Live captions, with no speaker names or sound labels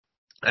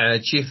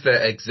Chief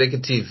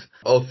Executive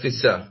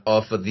Officer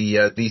of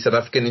the South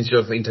African Institute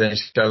of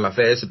International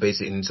Affairs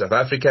based in South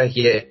Africa,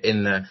 here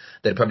in the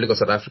Republic of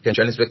South Africa, in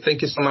Johannesburg.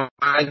 Thank you so much.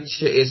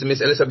 It's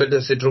Ms. Elizabeth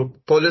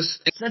Sidiropoulos.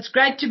 It's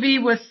great to be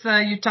with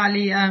you,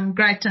 Tali.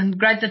 Great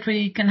that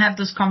we can have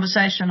this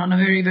conversation on a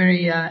very,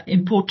 very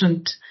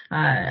important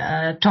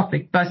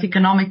topic, both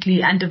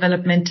economically and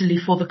developmentally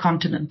for the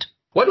continent.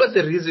 What was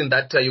the reason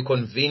that you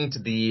convened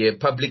the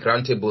public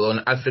roundtable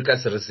on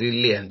Africa's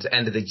resilience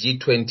and the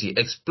G20,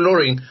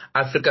 exploring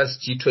Africa's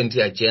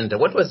G20 agenda?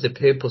 What was the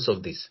purpose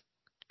of this?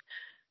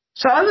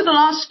 So over the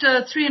last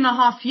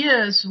 3.5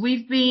 years,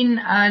 we've been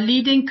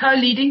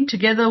co-leading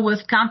together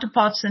with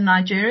counterparts in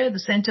Nigeria, the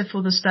Center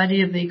for the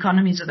Study of the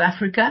Economies of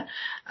Africa,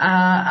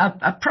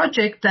 a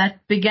project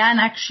that began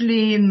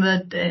actually in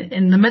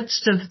the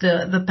midst of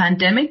the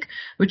pandemic,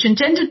 which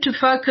intended to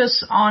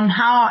focus on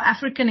how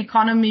African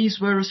economies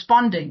were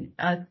responding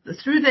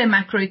through their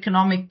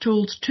macroeconomic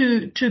tools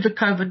to the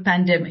COVID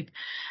pandemic.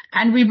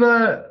 And we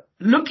were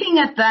looking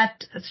at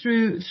that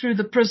through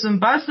the prism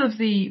both of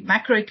the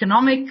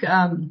macroeconomic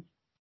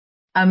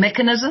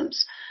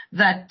mechanisms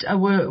that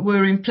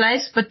were in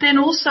place, but then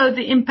also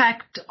the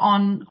impact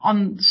on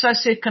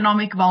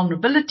socioeconomic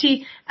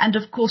vulnerability and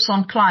of course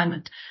on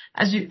climate.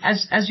 As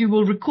you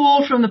will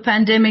recall from the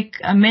pandemic,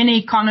 many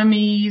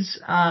economies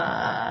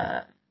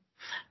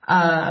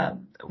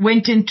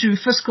went into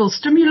fiscal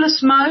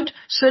stimulus mode,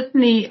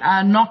 certainly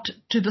not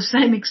to the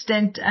same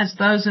extent as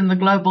those in the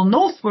global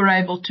north were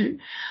able to.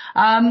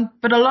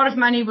 But a lot of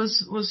money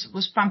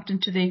was pumped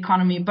into the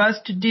economy,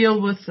 both to deal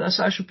with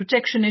social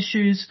protection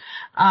issues,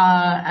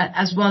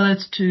 as well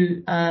as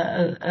to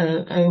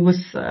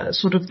with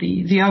sort of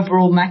the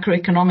overall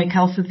macroeconomic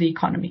health of the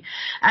economy.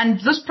 And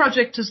this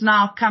project has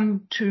now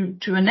come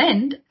to an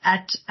end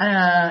at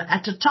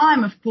a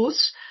time, of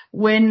course,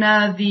 when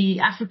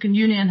the African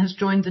Union has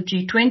joined the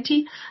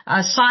G20.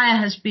 SAIIA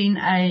has been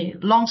a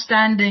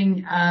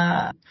long-standing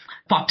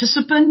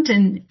participant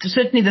in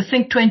certainly the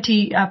Think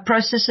 20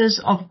 processes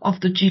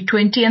of the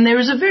G20, and there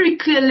is a very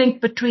clear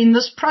link between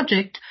this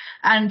project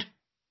and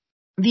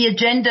the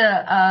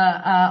agenda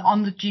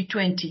on the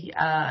G20,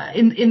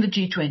 in the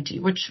G20,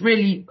 which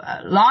really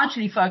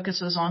largely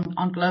focuses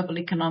on global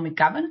economic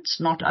governance,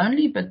 not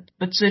only, but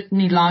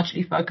certainly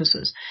largely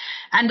focuses.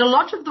 And a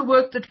lot of the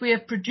work that we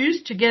have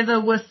produced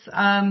together with,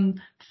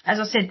 as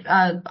I said,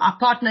 our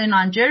partner in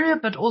Nigeria,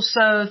 but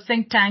also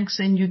think tanks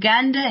in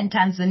Uganda, in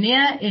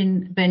Tanzania,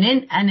 in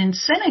Benin, and in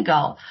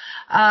Senegal,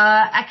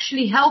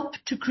 actually help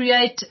to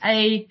create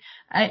a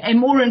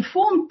more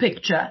informed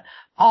picture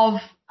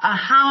of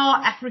how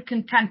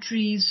African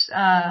countries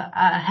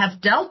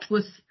have dealt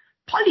with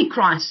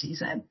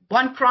polycrises,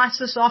 one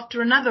crisis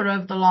after another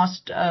over the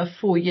last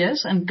 4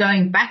 years, and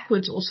going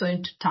backwards also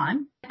into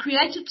time.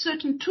 Created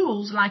certain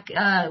tools like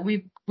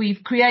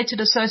we've created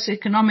a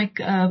socioeconomic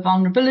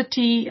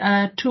vulnerability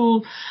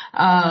tool,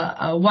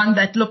 one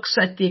that looks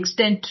at the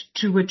extent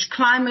to which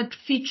climate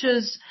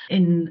features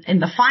in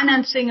the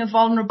financing of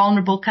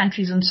vulnerable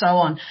countries and so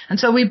on. And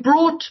so we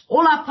brought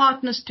all our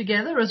partners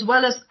together, as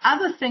well as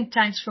other think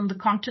tanks from the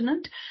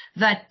continent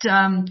that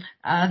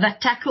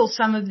tackle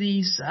some of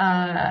these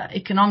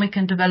economic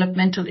and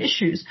developmental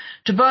issues,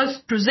 to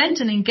both present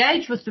and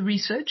engage with the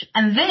research,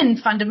 and then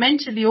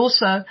fundamentally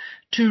also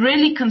to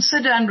really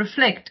consider and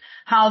reflect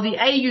how the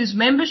AU's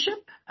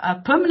membership,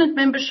 permanent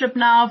membership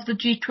now of the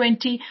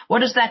G20, what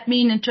does that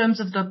mean in terms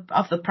of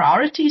the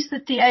priorities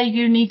that the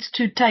AU needs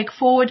to take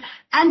forward,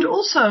 and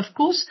also, of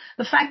course,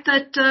 the fact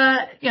that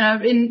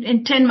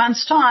in 10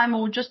 months' time,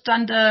 or just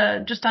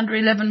under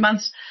 11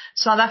 months,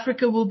 South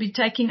Africa will be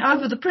taking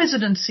over the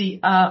presidency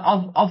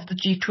of the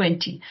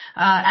G20,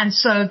 and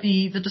so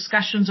the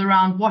discussions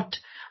around what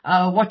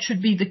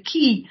should be the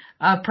key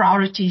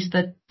priorities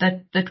that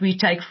we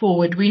take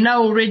forward. We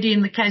know already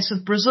in the case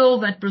of Brazil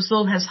that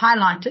Brazil has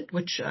highlighted,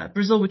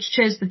 Brazil, which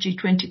chairs the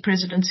G20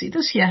 presidency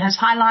this year, has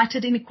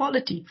highlighted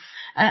inequality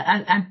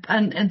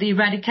and the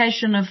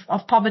eradication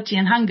of poverty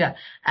and hunger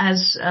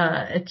as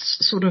its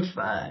sort of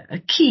a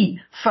key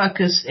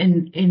focus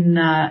in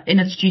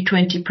its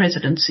G20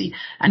 presidency.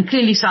 And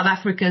clearly South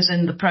Africa is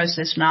in the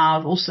process now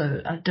of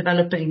also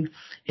developing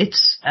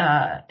its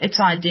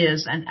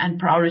ideas and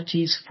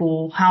priorities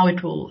for how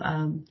it will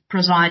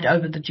preside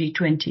over the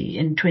G20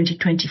 in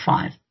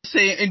 2025.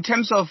 Say, in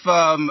terms of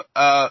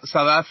South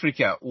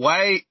Africa,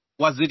 why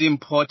was it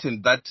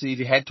important that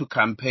it had to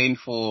campaign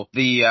for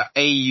the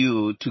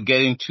AU to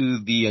get into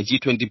the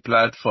G20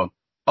 platform?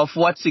 Of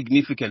what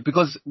significance?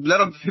 Because a lot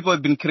of people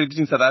have been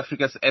crediting South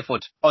Africa's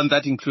effort on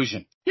that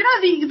inclusion. You know,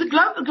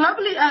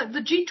 globally,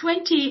 the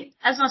G20,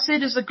 as I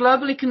said, is a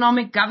global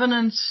economic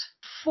governance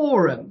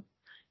forum.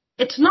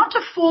 It's not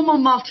a formal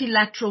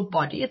multilateral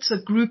body. It's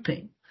a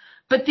grouping.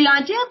 But the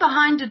idea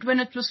behind it, when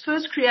it was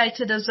first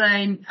created as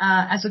a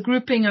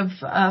grouping of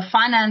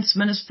finance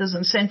ministers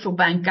and central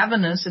bank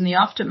governors in the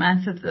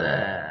aftermath of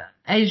the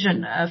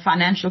Asian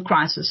financial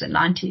crisis in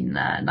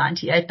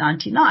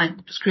 1998-99,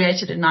 it was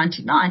created in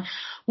 99,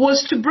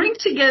 was to bring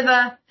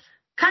together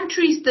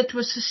countries that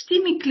were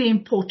systemically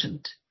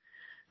important,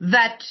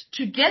 that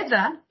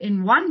together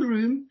in one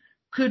room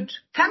could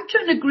come to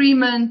an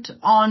agreement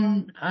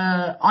on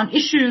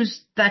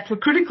issues that were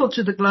critical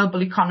to the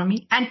global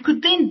economy and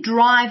could then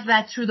drive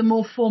that through the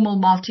more formal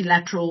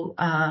multilateral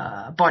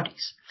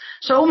bodies.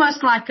 So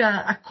almost like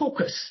a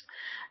caucus.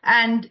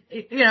 And,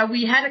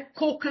 we had a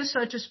caucus,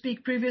 so to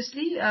speak,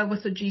 previously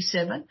with the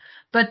G7,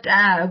 but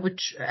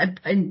which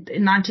in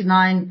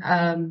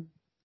 99,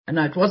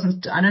 no, it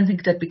wasn't. I don't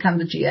think it had become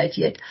the G8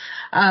 yet.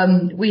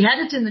 We had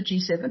it in the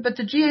G7, but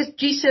the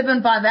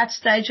G7 by that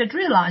stage had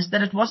realized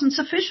that it wasn't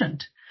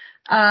sufficient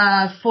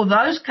for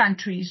those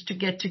countries to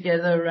get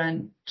together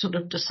and sort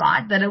of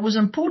decide that it was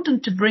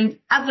important to bring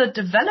other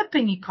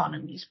developing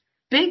economies,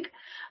 big,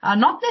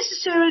 not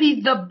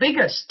necessarily the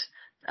biggest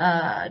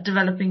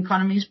developing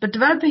economies, but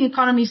developing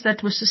economies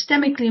that were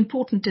systemically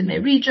important in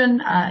their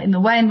region, in the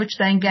way in which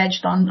they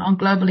engaged on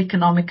global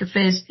economic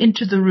affairs,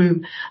 into the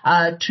room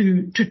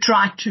to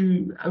try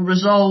to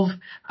resolve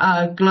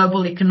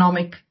global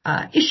economic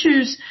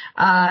issues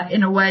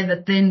in a way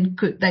that then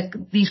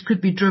these could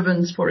be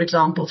driven, for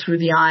example, through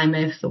the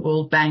IMF, the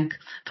World Bank,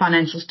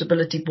 Financial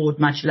Stability Board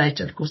much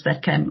later. Of course,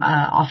 that came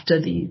after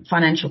the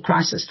financial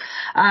crisis.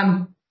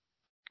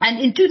 And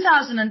in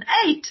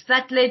 2008,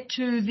 that led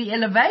to the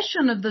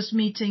elevation of this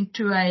meeting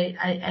to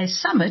a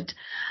summit,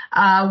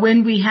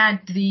 when we had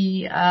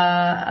the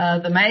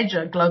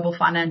major global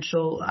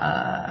financial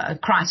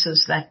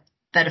crisis that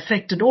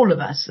affected all of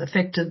us,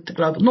 affected the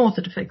global north,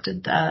 it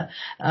affected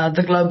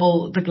the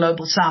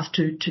global south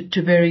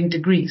to varying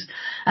degrees.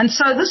 And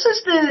so this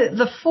is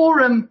the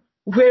forum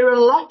where a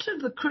lot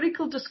of the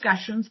critical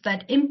discussions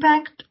that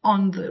impact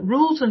on the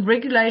rules and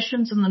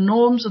regulations and the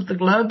norms of the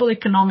global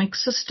economic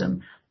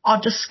system are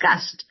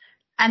discussed,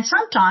 and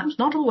sometimes,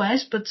 not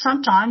always, but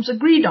sometimes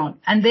agreed on.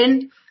 And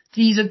then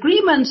these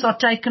agreements are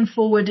taken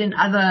forward in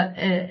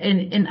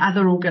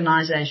other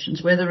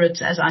organizations, whether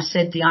it's, as I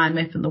said, the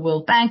IMF and the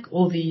World Bank,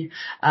 or the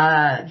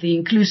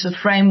inclusive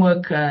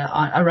framework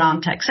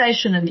around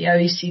taxation and the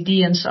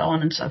OECD, and so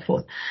on and so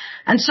forth.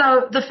 And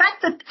so the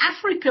fact that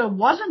Africa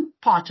wasn't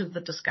part of the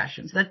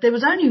discussions, that there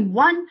was only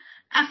one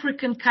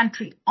African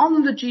country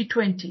on the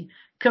G20,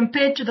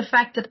 compared to the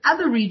fact that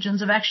other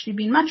regions have actually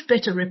been much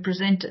better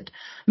represented,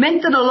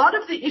 meant that a lot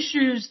of the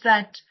issues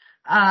that,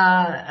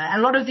 a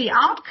lot of the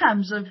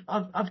outcomes of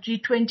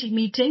G20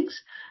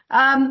 meetings,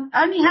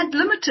 only had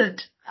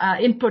limited,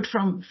 input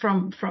from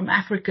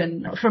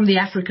the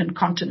African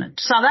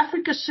continent. South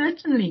Africa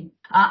certainly,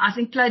 I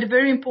think, played a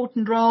very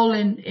important role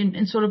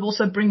in sort of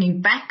also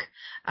bringing back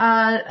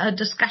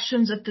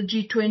discussions at the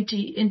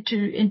G20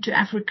 into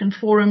African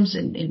forums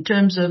in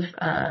terms of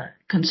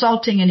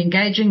consulting and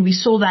engaging. We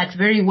saw that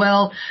very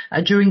well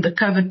during the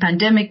COVID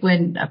pandemic,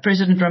 when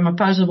President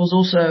Ramaphosa was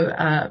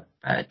also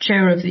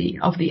chair of the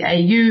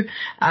AU.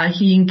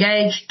 He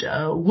engaged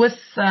with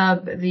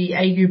the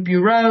AU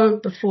bureau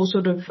before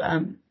sort of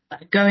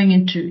going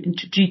into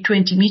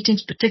G20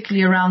 meetings,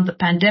 particularly around the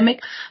pandemic.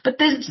 But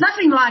there's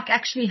nothing like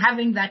actually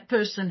having that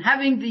person,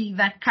 having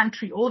that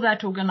country or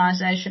that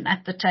organization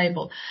at the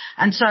table.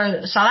 And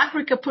so South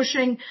Africa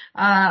pushing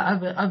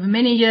over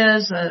many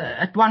years,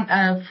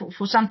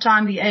 for some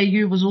time the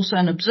AU was also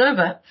an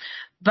observer,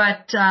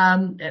 but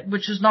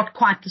which is not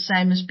quite the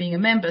same as being a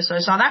member. So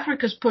South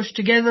Africa's push,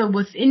 together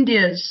with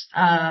India's,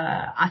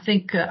 I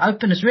think,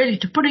 openness really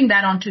to putting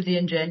that onto the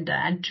agenda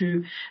and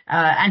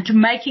to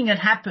making it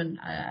happen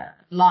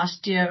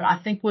last year, I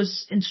think,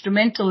 was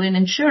instrumental in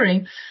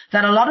ensuring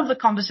that a lot of the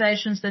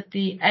conversations that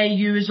the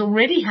AU is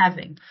already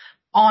having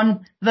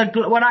on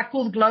what I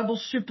call the global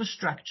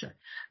superstructure,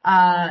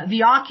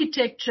 the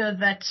architecture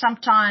that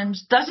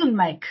sometimes doesn't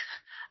make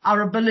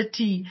our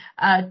ability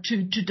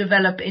to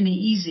develop any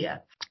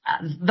easier.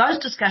 Those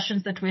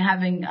discussions that we're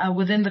having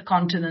within the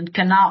continent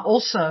can now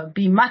also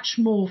be much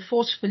more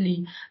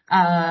forcefully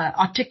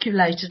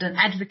articulated and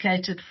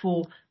advocated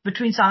for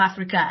between South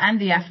Africa and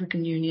the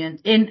African Union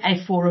in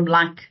a forum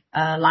like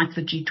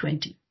the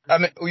G20. I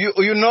mean,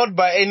 you not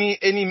by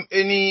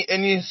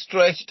any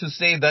stretch to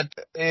say that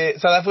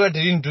South Africa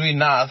didn't do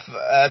enough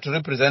to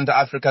represent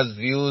Africa's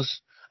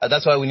views.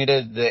 That's why we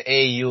needed the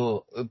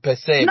AU per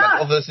se. No.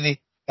 But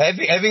obviously,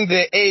 having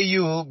the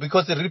AU,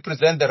 because they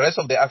represent the rest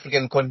of the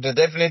African continent,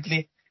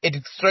 definitely it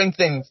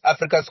strengthens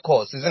Africa's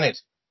cause, isn't it?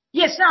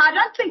 Yes, no, I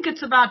don't think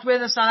it's about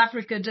whether South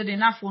Africa did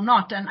enough or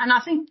not. And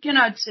I think,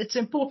 it's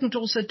important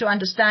also to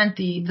understand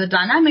the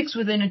dynamics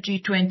within a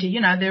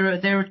G20.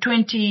 There are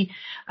 20,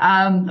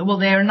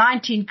 there are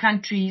 19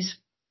 countries.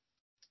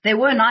 There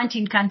were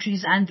 19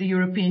 countries and the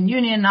European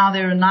Union. Now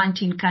there are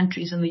 19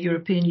 countries in the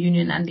European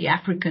Union and the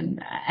African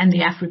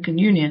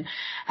Union.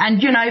 And,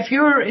 if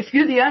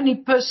you're the only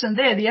person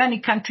there, the only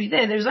country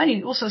there, there's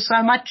only also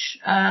so much,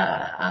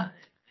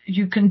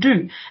 you can do.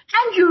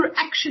 And you're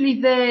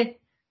actually there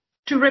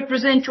to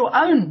represent your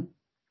own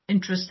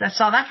interests at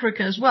South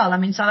Africa as well. I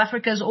mean, South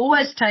Africa has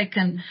always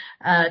taken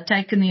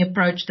the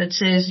approach that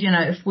says,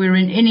 if we're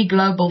in any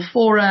global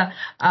fora,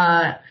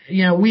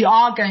 we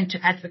are going to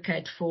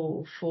advocate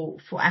for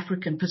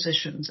African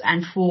positions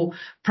and for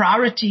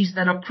priorities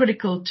that are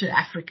critical to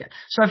Africa.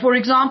 So, for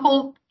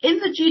example, in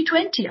the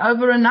G20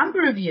 over a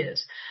number of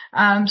years,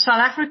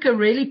 South Africa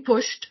really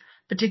pushed,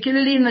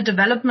 particularly in the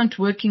development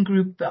working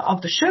group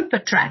of the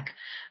Sherpa track,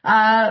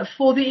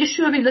 for the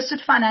issue of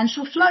illicit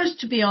financial flows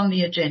to be on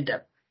the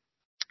agenda,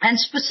 and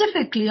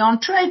specifically on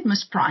trade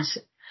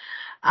mispricing.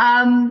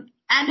 And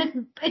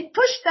it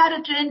pushed that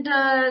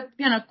agenda,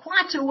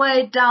 quite a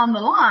way down the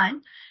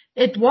line.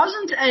 It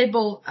wasn't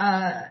able,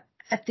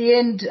 at the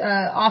end,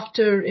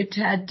 after it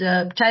had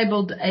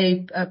tabled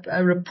a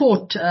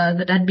report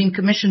that had been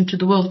commissioned to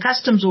the World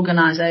Customs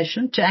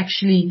Organization to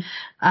actually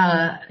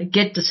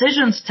get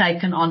decisions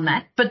taken on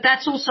that. But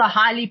that's also a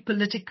highly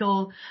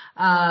political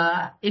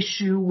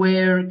issue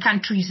where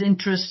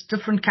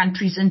different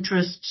countries'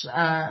 interests,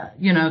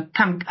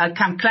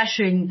 come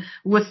clashing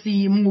with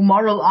the more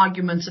moral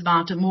arguments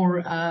about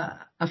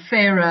a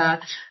fairer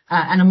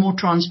and a more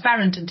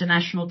transparent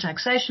international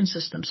taxation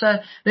system.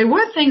 So there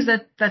were things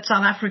that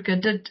South Africa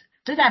did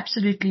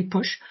absolutely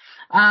push.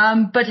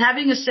 But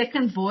having a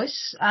second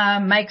voice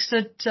makes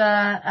it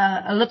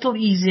a little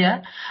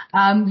easier.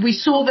 We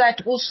saw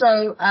that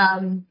also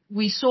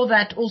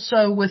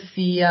with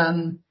the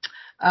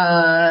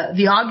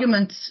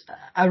arguments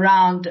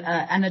around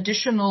an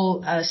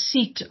additional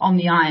seat on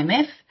the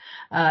IMF.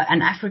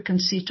 An African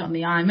seat on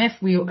the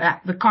IMF.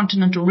 The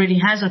continent already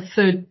has a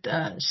third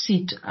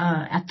seat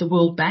at the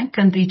World Bank,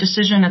 and the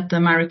decision at the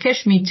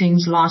Marrakesh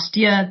meetings last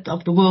year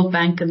of the World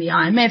Bank and the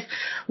IMF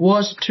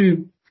was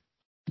to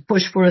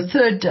push for a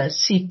third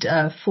seat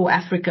for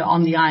Africa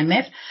on the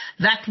IMF.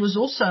 That was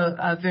also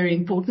very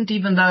important,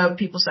 even though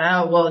people say,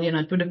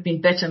 it would have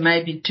been better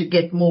maybe to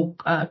get more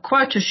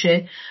quota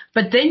share.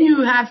 But then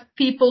you have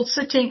people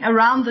sitting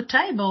around the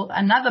table,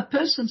 another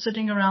person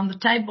sitting around the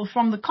table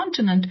from the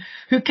continent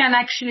who can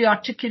actually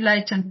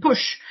articulate and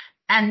push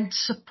and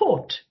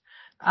support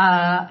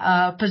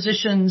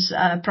positions,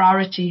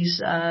 priorities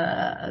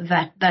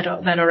that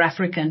are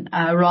African,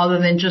 rather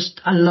than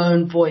just a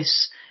lone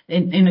voice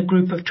in a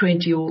group of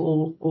 20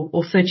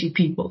 or 30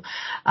 people,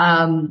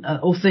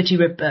 or 30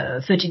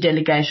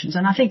 delegations.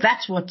 And I think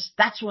that's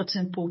what's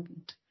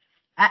important.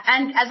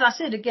 And as I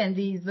said again,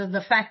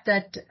 the fact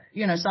that,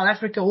 South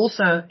Africa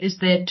also is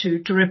there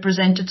to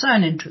represent its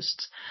own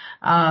interests.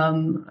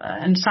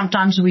 And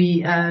sometimes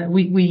we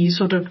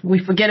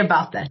forget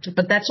about that,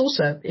 but that's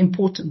also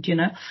important,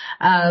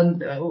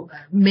 all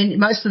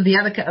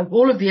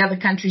of the other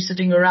countries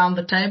sitting around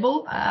the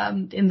table,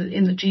 in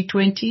the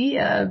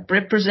G20,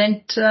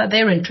 represent,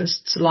 their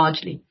interests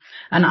largely.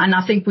 And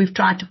I think we've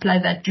tried to play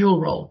that dual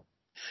role.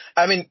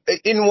 I mean,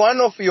 in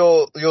one of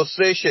your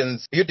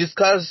sessions, you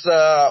discuss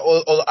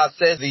or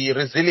assess the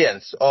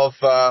resilience of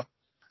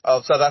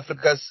South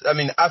Africa's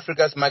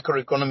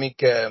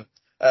macroeconomic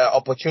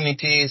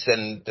opportunities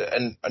and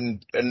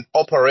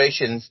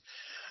operations.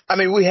 I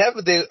mean, we have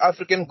the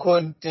African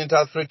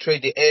Continental Free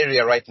Trade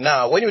Area right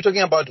now. When you're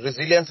talking about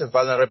resilience and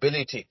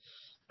vulnerability,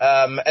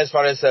 as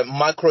far as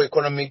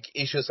macroeconomic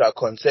issues are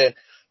concerned,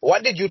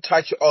 what did you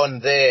touch on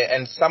there,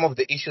 and some of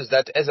the issues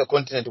that as a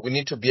continent we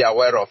need to be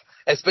aware of,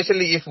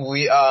 especially if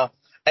we are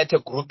at a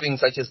grouping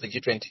such as the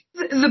G20?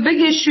 The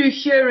big issue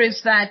here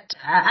is that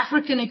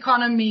African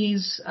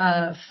economies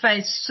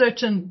face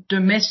certain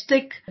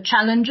domestic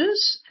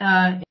challenges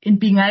in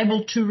being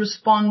able to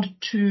respond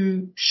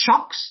to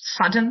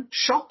sudden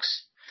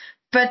shocks.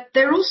 But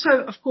there are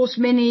also, of course,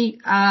 many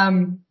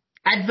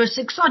adverse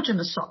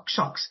exogenous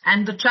shocks,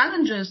 and the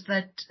challenges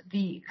that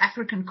the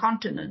African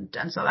continent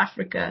and South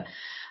Africa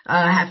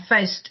have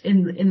faced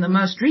in the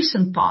most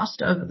recent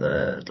past, over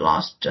the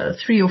last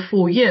 3 or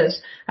 4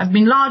 years, have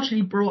been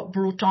largely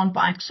brought on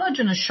by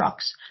exogenous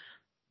shocks,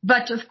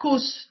 but of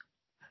course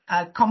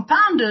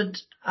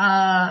compounded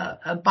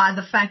by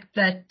the fact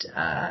that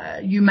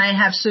you may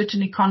have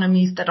certain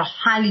economies that are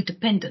highly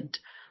dependent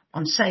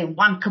on, say,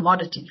 one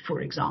commodity,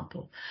 for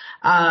example,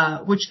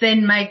 which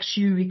then makes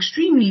you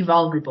extremely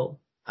vulnerable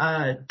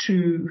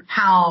to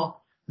how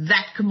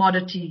that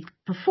commodity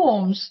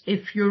performs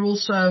if you're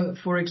also,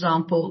 for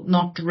example,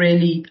 not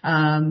really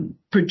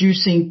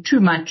producing too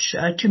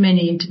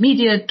many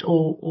intermediate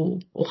or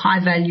high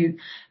value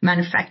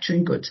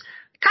manufacturing goods.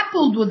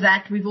 Coupled with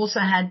that, we've also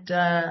had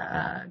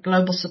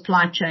global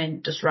supply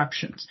chain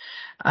disruptions,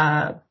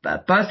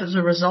 both as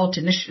a result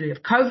initially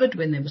of COVID,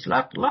 when there was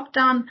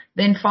lockdown,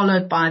 then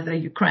followed by the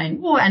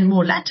Ukraine war, and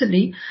more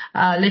latterly,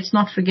 let's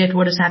not forget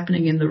what is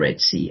happening in the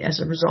Red Sea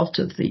as a result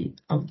of the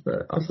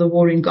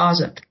war in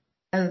Gaza.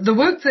 The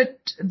work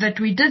that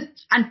we did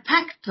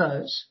unpacked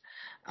those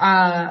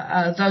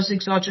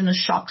exogenous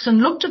shocks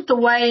and looked at the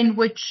way in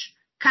which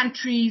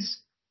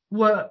countries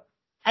were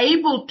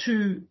able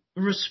to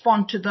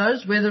respond to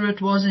those, whether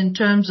it was in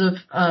terms of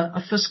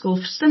a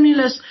fiscal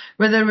stimulus,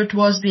 whether it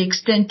was the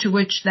extent to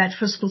which that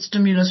fiscal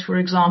stimulus, for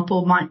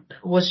example,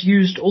 was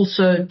used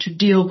also to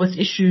deal with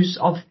issues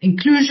of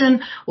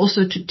inclusion,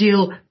 also to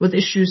deal with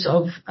issues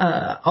of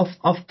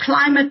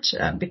climate,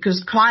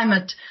 because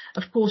climate,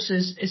 of course,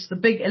 is the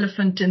big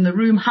elephant in the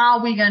room. How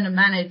are we going to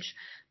manage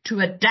to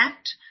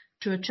adapt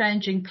to a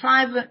changing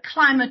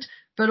climate,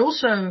 but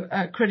also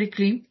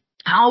critically,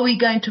 how are we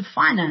going to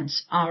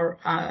finance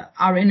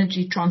our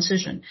energy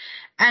transition?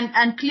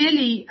 And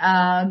clearly,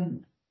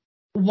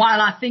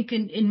 while I think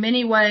in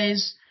many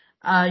ways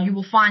you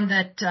will find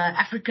that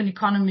African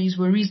economies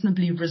were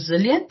reasonably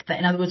resilient,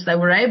 in other words, they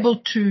were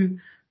able to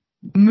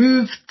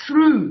move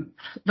through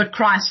the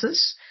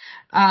crisis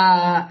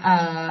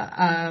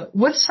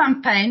with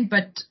some pain,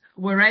 but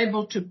were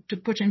able to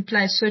put in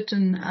place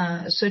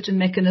certain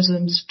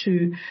mechanisms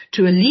to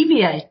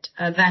alleviate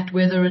that,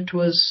 whether it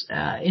was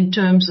in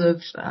terms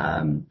of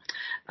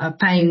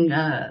paying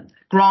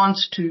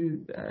grants to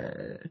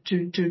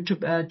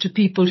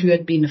people who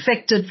had been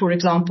affected, for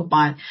example,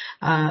 by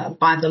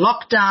the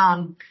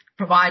lockdown,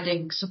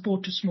 providing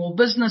support to small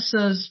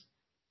businesses,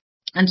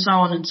 and so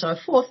on and so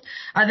forth.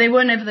 There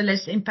were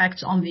nevertheless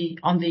impacts on the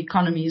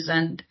economies,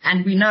 and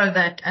we know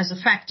that as a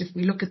fact, if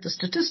we look at the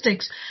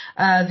statistics,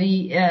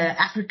 the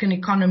African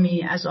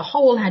economy as a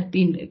whole had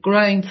been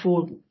growing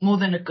for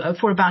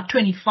about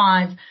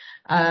 25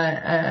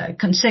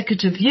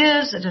 consecutive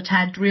years. It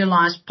had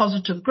realized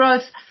positive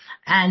growth,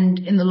 and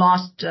in the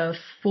last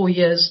 4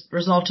 years,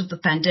 result of the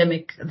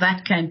pandemic,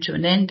 that came to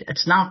an end.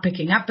 It's now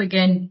picking up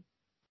again.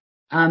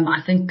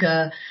 I think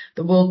the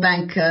World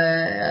Bank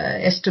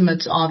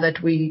estimates are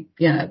that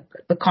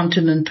the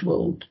continent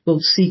will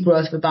see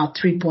growth of about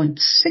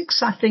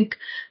 3.6, I think,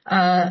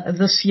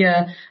 this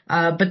year.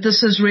 But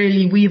this is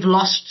really,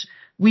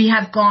 we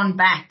have gone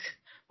back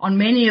on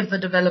many of the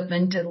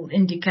developmental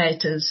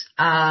indicators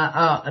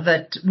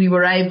that we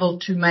were able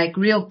to make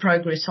real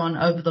progress on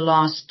over the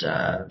last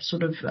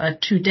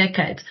 2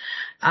 decades.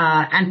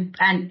 And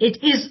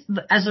it is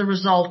as a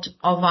result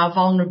of our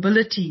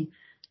vulnerability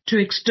to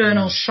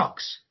external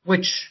shocks,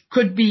 which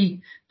could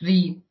be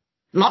the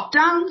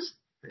lockdowns,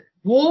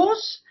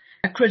 wars,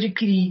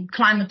 critically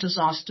climate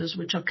disasters,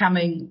 which are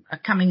coming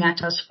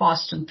at us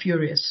fast and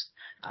furious,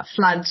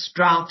 floods,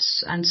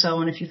 droughts, and so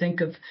on. If you think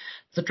of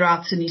the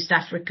droughts in East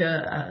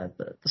Africa,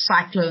 the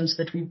cyclones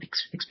that we've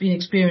been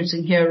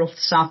experiencing here off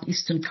the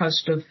southeastern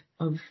coast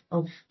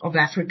of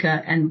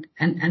Africa, and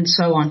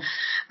so on.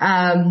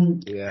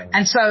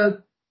 And so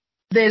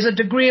there's a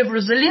degree of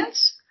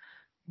resilience,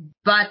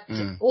 but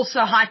also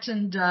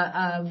heightened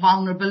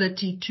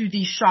vulnerability to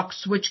these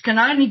shocks, which can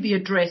only be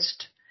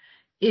addressed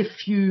if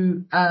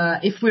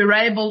we're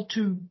able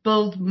to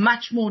build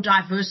much more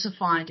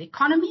diversified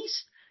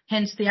economies,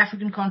 hence the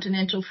African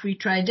Continental Free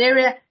Trade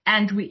Area,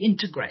 and we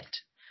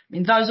integrate. I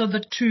mean, those are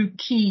the two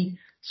key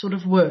sort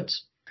of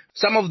words.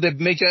 Some of the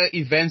major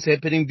events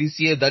happening this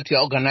year that you're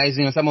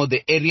organizing, and some of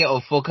the area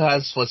of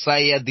focus for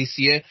SAIIA this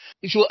year,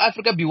 should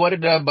Africa be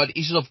worried about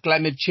issues of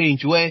climate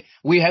change, where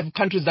we have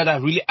countries that are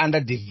really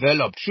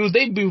underdeveloped? Should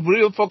they be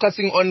really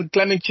focusing on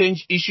climate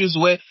change issues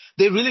where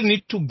they really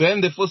need to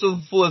ban the fossil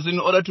fuels in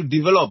order to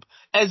develop,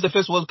 as the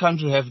first world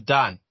countries have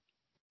done?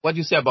 What do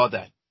you say about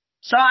that?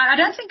 So I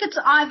don't think it's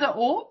either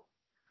or.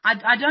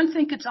 I don't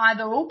think it's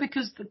either or,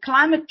 because the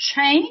climate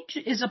change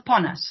is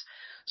upon us.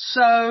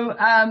 So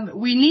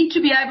we need to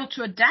be able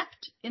to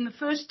adapt in the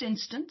first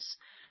instance,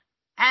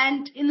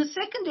 and in the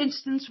second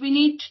instance, we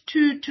need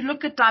to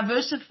look at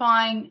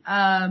diversifying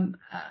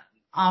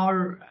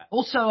our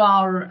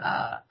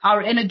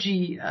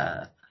energy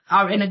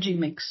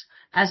mix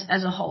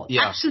as a whole.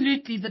 Yeah.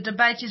 Absolutely, the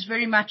debate is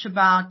very much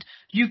about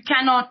you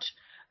cannot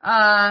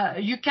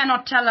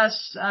tell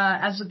us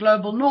as the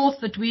global north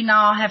that we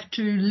now have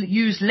to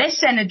use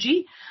less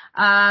energy.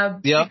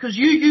 Because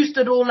you used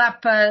it all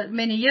up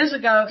many years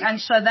ago,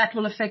 and so that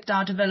will affect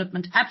our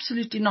development.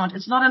 Absolutely not.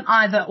 It's not an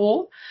either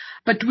or,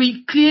 but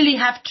we clearly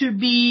have to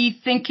be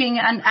thinking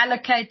and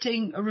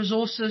allocating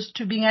resources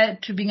to being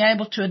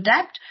able to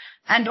adapt.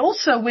 And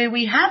also where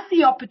we have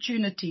the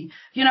opportunity,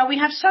 we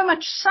have so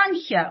much sun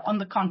here on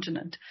the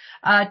continent,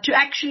 to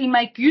actually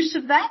make use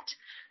of that,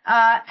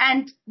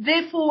 and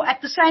therefore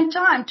at the same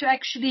time to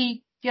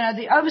actually,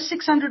 the over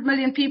 600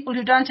 million people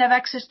who don't have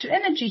access to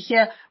energy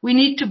here, we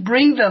need to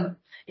bring them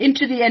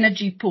into the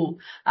energy pool.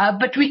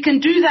 But we can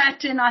do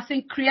that in, I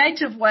think,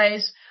 creative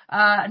ways,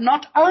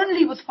 not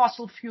only with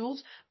fossil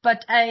fuels,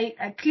 but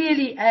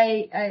clearly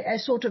a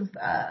sort of,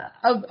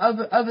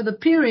 over the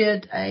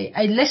period,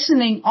 a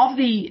lessening of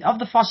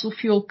the fossil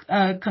fuel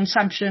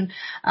consumption,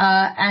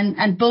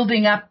 and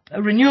building up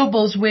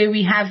renewables where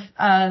we have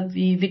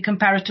the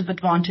comparative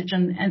advantage,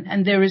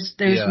 and there is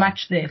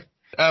much there.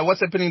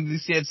 What's happening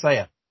this year at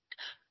SAIIA?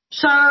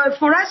 So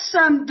for us,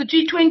 the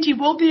G20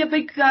 will be a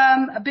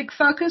big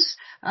focus.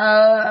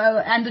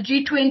 and the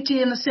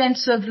G20 in the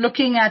sense of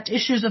looking at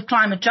issues of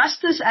climate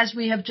justice, as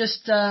we have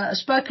just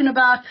spoken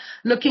about,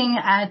 looking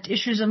at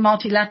issues of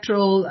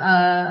multilateral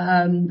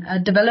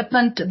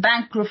development,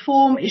 bank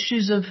reform,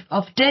 issues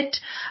of debt,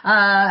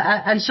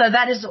 and so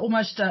that is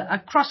almost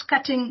a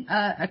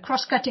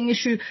cross-cutting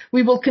issue.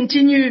 We will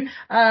continue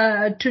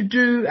to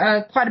do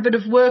quite a bit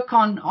of work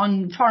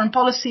on foreign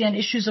policy and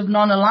issues of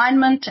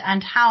non-alignment,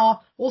 and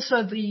how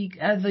also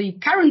the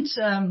current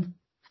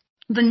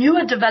the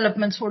newer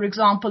developments, for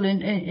example,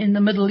 in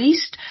the Middle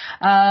East,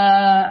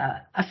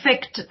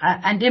 affect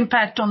and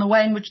impact on the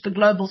way in which the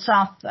global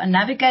South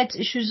navigates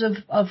issues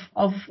of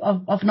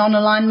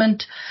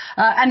non-alignment.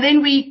 And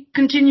then we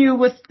continue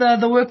with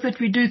the work that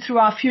we do through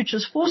our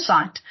Futures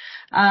Foresight,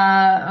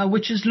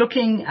 which is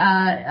looking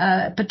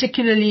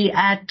particularly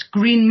at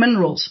green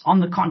minerals on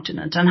the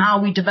continent and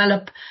how we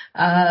develop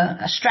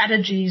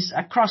strategies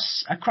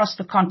across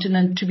the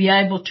continent to be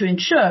able to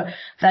ensure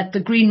that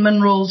the green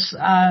minerals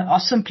are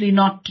simply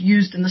not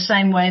used in the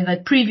same way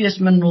that previous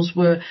minerals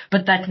were,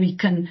 but that we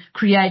can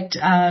create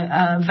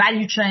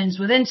value chains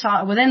within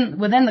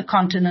the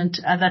continent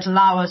that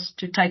allow us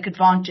to take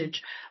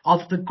advantage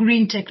of the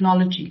green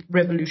technology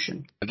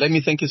revolution. Let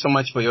me thank you so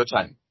much for your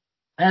time.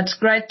 It's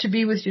great to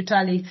be with you,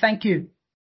 Tali. Thank you.